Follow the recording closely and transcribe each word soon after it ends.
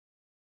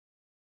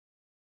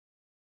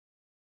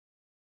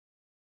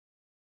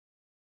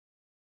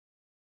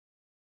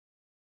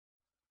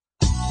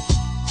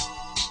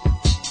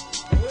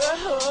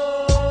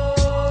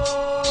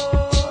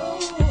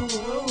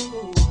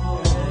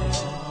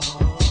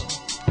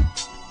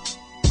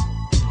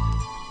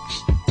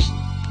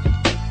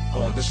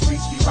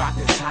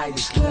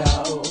tightest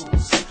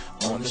clothes.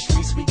 On the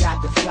streets we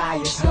got the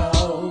flyest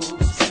hoes.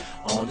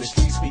 On the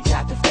streets we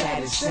got the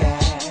fattest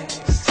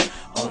ass.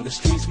 On the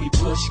streets we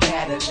push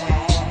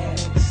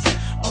Cadillacs.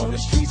 On the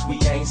streets we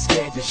ain't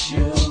scared to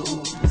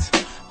shoot.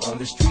 On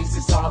the streets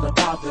it's all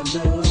about the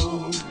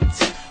loot.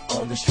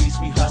 On the streets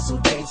we hustle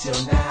day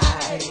till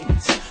night.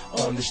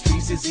 On the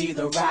streets it's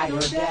either ride or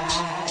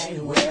die.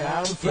 Where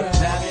I'm from,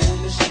 if loving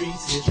in the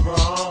streets is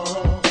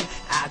wrong,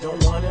 I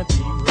don't wanna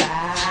be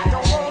right. I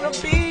don't wanna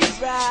be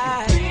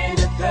right. If being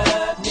a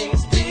thug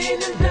means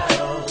being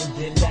alone,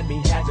 then let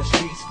me have the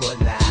streets for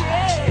life.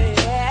 If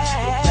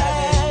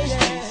loving in the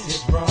streets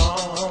is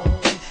wrong,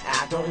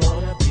 I don't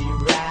wanna be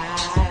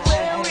right.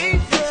 Where we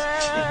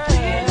from? If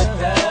being a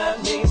thug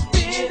means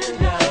being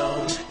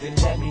alone, then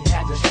let me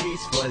have the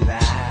streets for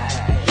life.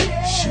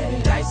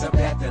 Shooting dice up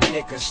at the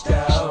liquor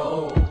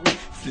store,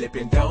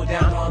 flipping dough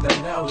down on the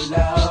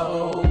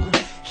low-low,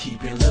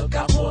 keeping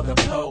lookout for the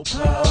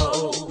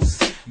po-pos,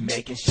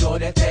 making sure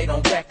that they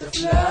don't wreck the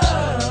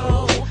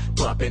flow,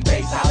 bumping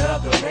bass out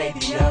of the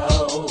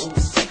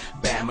radios,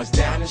 Bama's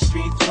down the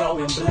street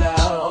throwing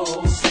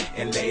blows,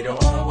 and later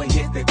on we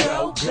hit the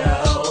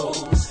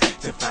go-go's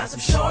to find some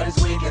shorties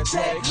we can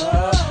take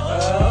home.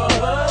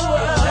 If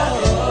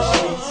loving in the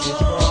streets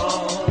is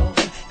wrong,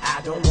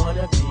 I don't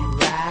wanna be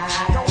right.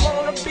 I don't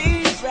wanna be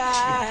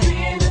right. If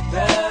being a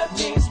thug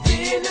means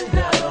being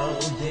alone,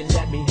 then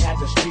let me have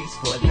the streets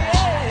for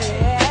life.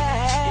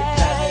 If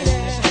loving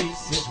in the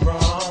streets is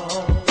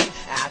wrong,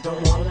 I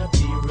don't wanna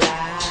be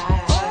right.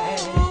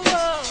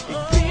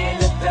 If being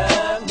a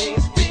thug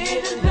means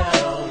being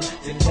alone,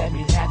 then let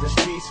me have the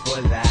streets for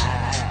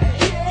life.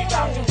 We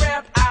about to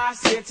rap our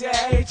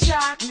city,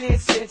 chocolate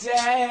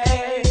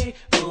city.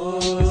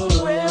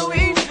 Ooh, where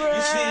we from?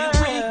 You see,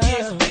 we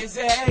get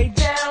busy,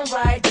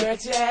 downright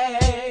dirty.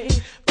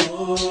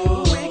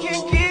 Ooh, we can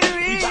get it.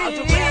 We about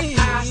to rap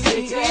our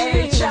city,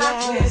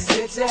 chocolate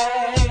city.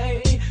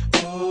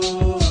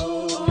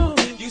 Ooh,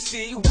 you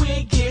see, we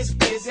get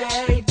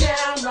busy,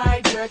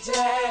 downright dirty.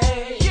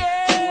 Yeah,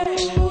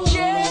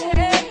 yeah.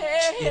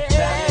 If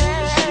loving in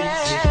the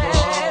streets is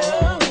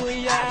wrong,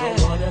 I don't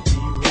wanna be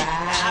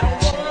right. I don't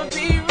wanna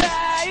be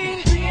right.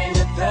 If being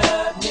a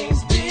thug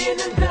means being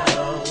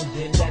alone,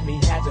 then let me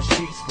have the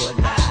streets for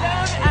life.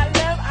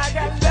 I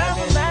got love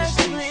in my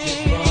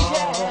streets.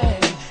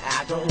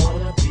 I don't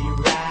wanna be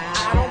right.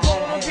 I don't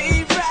wanna be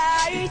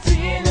right. If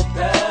being a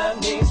thug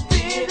means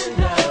being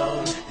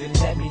alone, then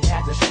let me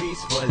have the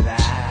streets for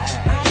life.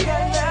 I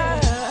got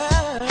love.